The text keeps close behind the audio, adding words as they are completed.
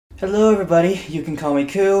Hello everybody, you can call me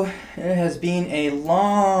Ku. It has been a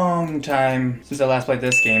long time since I last played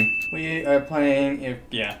this game. We are playing,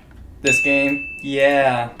 this game,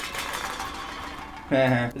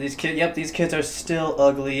 these kids are still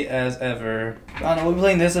ugly as ever. I don't know, we'll be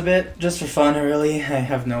playing this a bit, just for fun really. I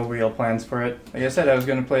have no real plans for it. Like I said, I was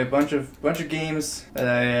gonna play a bunch of games that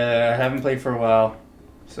I haven't played for a while.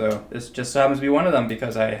 So this just happens to be one of them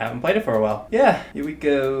because I haven't played it for a while. Yeah, here we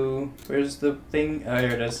go. Where's the thing? Oh,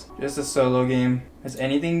 here it is. Just a solo game. Has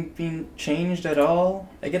anything been changed at all?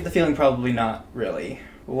 I get the feeling probably not, really.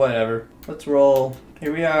 But whatever. Let's roll.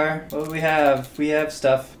 Here we are. What do we have? We have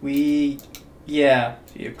stuff. See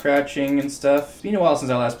you crouching and stuff. It's been a while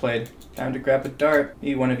since I last played. Time to grab a dart.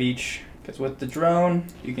 Need one of each. Because with the drone,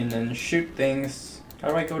 you can then shoot things. How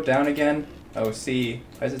do I go down again? Oh, C.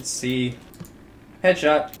 Why is it C?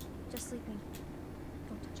 Headshot. Just sleeping.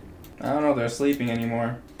 Don't touch him. I don't know if they're sleeping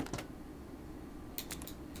anymore.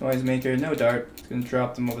 Noisemaker, no dart. Just gonna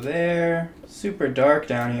drop them over there. Super dark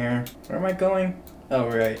down here. Where am I going? Oh,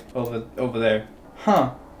 right. Over there.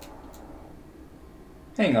 Huh.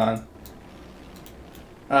 Hang on.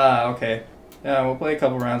 Ah, okay. Yeah, we'll play a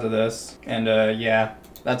couple rounds of this. And, yeah.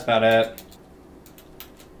 That's about it.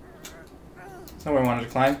 That's not where I wanted to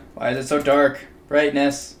climb. Why is it so dark?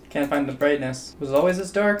 Brightness. Can't find the brightness. Was it always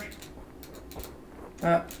this dark?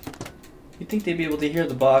 You'd think they'd be able to hear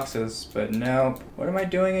the boxes, but no. What am I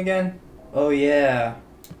doing again? Oh yeah.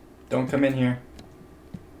 Don't come in here.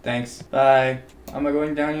 Thanks. Bye. Am I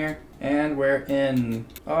going down here? And we're in.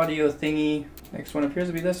 Audio thingy. Next one appears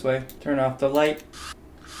to be this way. Turn off the light.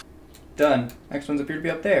 Done. Next ones appear to be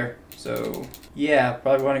up there. So yeah,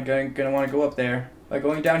 probably gonna want to go up there by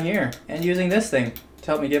going down here and using this thing to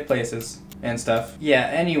help me get places. And stuff. Yeah,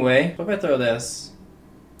 anyway, what if I throw this?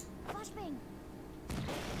 Flashbang.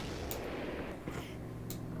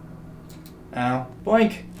 Ow.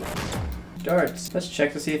 Boink! Darts. Let's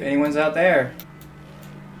check to see if anyone's out there.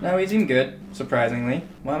 No, he seemed good, surprisingly.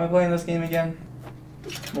 Why am I playing this game again?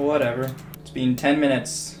 Well, whatever. It's been 10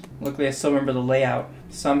 minutes. Luckily, I still remember the layout.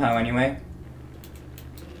 Somehow, anyway.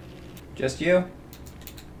 Just you?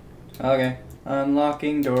 Okay.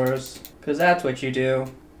 Unlocking doors. Because that's what you do.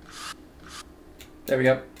 There we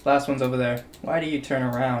go. Last one's over there. Why do you turn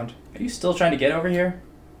around? Are you still trying to get over here?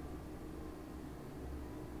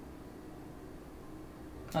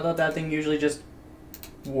 I thought that thing usually just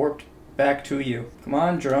warped back to you. Come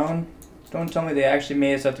on, drone. Don't tell me they actually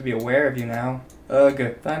made us have to be aware of you now. Ugh.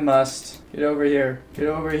 If I must. Get over here. Get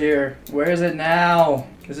over here. Where is it now?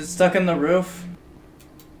 Is it stuck in the roof?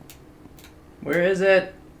 Where is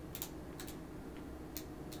it?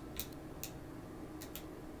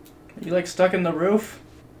 Are you like stuck in the roof?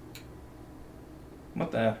 What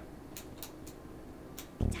the?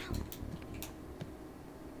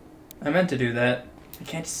 I meant to do that. I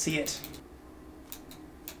can't see it.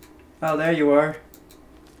 Oh, there you are.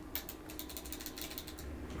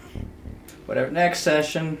 Whatever. Next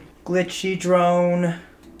session. Glitchy drone.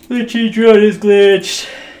 Glitchy drone is glitched.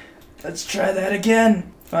 Let's try that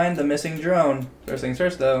again. Find the missing drone. First things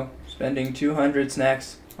first though. Spending 200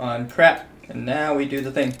 snacks on crap. And now we do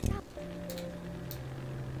the thing.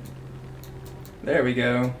 There we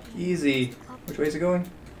go. Easy. Which way is it going?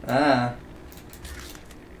 Ah.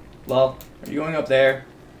 Well, are you going up there?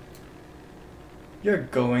 You're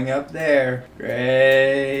going up there.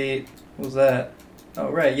 Great. What was that? Oh,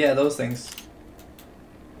 right. Yeah, those things.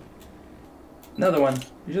 Another one.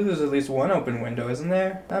 Usually there's at least one open window, isn't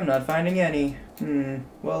there? I'm not finding any.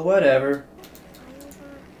 Well, whatever.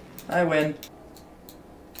 I win.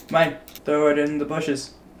 Mine. Throw it in the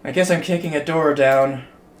bushes. I guess I'm kicking a door down.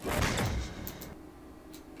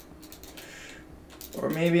 Or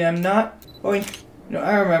maybe I'm not. Boink. You know,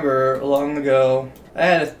 I remember long ago, I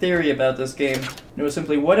had a theory about this game. It was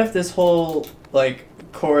simply, what if this whole, like,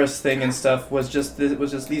 chorus thing and stuff was just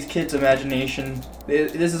these kids' imagination?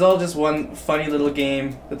 This is all just one funny little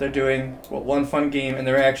game that they're doing. Well, one fun game, and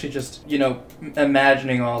they're actually just, you know,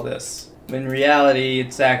 imagining all this. When in reality,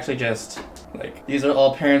 it's actually just, like, these are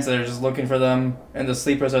all parents that are just looking for them, and the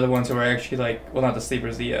sleepers are the ones who are actually, like, well, not the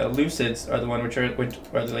sleepers, the lucids are the one which are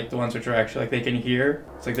like the ones which are actually, like, they can hear.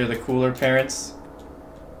 It's like they're the cooler parents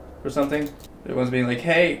or something. They're the ones being like,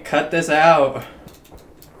 hey, cut this out.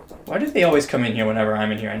 Why do they always come in here whenever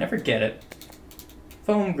I'm in here? I never get it.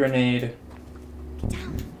 Foam grenade.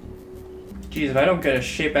 Jeez, if I don't get a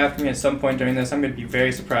shape after me at some point during this, I'm gonna be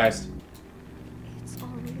very surprised. It's all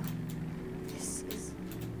real. This is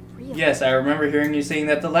real. Yes, I remember hearing you saying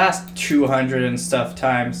that the last 200 and stuff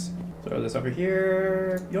times. Throw this over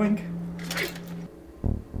here. Yoink.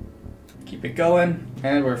 Keep it going.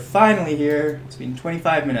 And we're finally here. It's been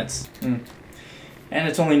 25 minutes. And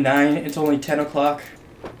it's only 9, it's only 10 o'clock.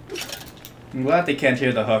 I'm glad they can't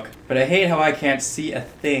hear the hook. But I hate how I can't see a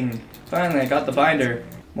thing. Finally, I got the binder.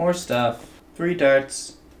 More stuff. 3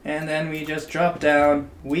 darts. And then we just drop down.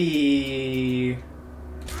 Whee!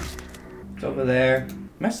 It's over there.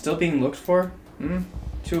 Am I still being looked for?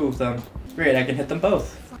 2 of them. Great, I can hit them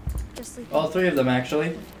both. Just sleep. All 3 of them,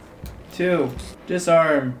 actually. 2.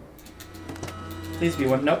 Disarm. Please be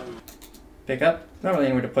 1. Nope. Pick up. Not really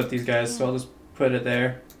anywhere to put these guys, so I'll just put it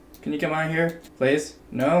there. Can you come on here, please?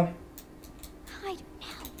 No? Hide now.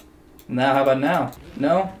 Now, how about now?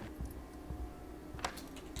 No?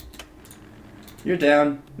 You're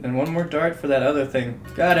down. Then 1 more dart for that other thing.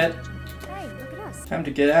 Got it. Hey, look at us. Time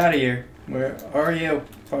to get out of here. Where are you?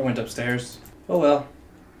 Probably went upstairs. Oh well.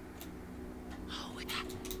 Oh,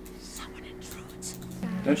 someone intrudes.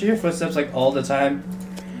 Don't you hear footsteps like all the time?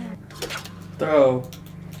 Throw.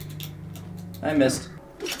 I missed.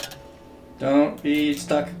 Don't be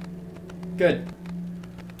stuck. Good.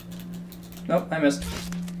 Nope, I missed.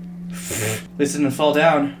 At least it didn't fall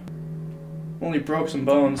down. Only broke some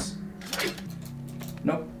bones.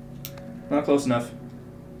 Nope. Not close enough.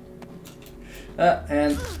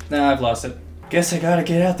 And now I've lost it. Guess I gotta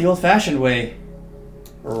get out the old-fashioned way.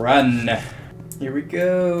 Run. Here we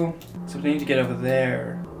go. So I need to get over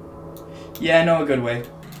there. Yeah, I know a good way.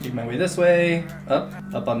 Make my way this way.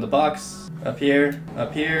 Up on the box. Up here.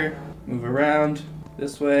 Move around.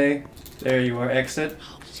 This way. There you are, exit.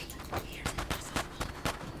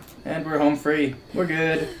 And we're home free. We're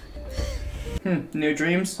good. New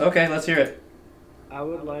dreams? Okay, let's hear it. I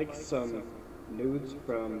would like some nudes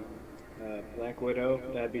from Black Widow.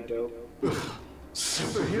 That'd be dope.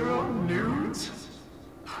 Superhero nudes?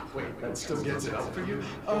 Wait, that still gets it up for you?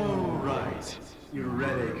 Oh, right. You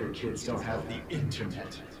Redacre kids don't have the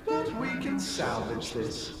internet. But we can salvage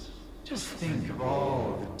this. Just think of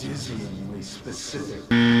all the dizzyingly specific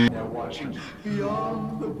they're watching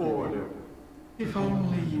beyond the border. If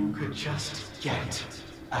only you could just get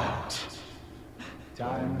out.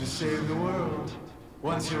 Time to save the world.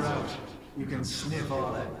 Once you're out, you can sniff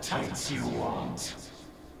all the tights you want.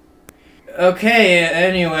 Okay,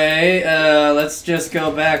 anyway, let's just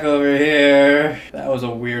go back over here. That was a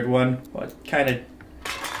weird one. What kind of...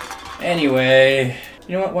 Anyway,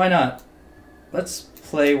 you know what, why not? Let's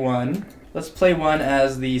play one. Let's play one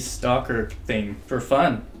as the stalker thing, for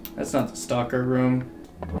fun. That's not the stalker room.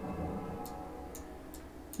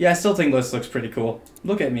 Yeah, I still think this looks pretty cool.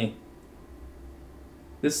 Look at me.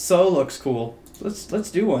 This so looks cool. Let's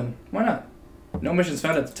do one. Why not? No missions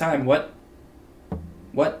found at the time. What?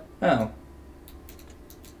 What? Oh.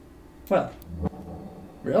 Well.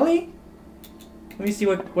 Really? Let me see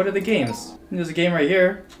what are the games. There's a game right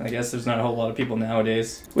here. I guess there's not a whole lot of people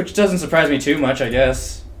nowadays. Which doesn't surprise me too much, I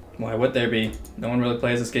guess. Why would there be? No one really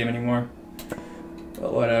plays this game anymore.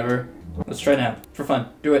 Well, whatever. Let's try now. For fun.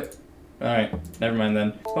 Do it. Alright, never mind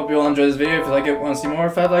then. Hope you all enjoyed this video. If you like it, want to see more,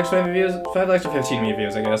 5 likes, 5 views, 5 likes or 15 me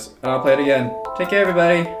views, I guess. And I'll play it again. Take care,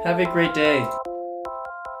 everybody. Have a great day.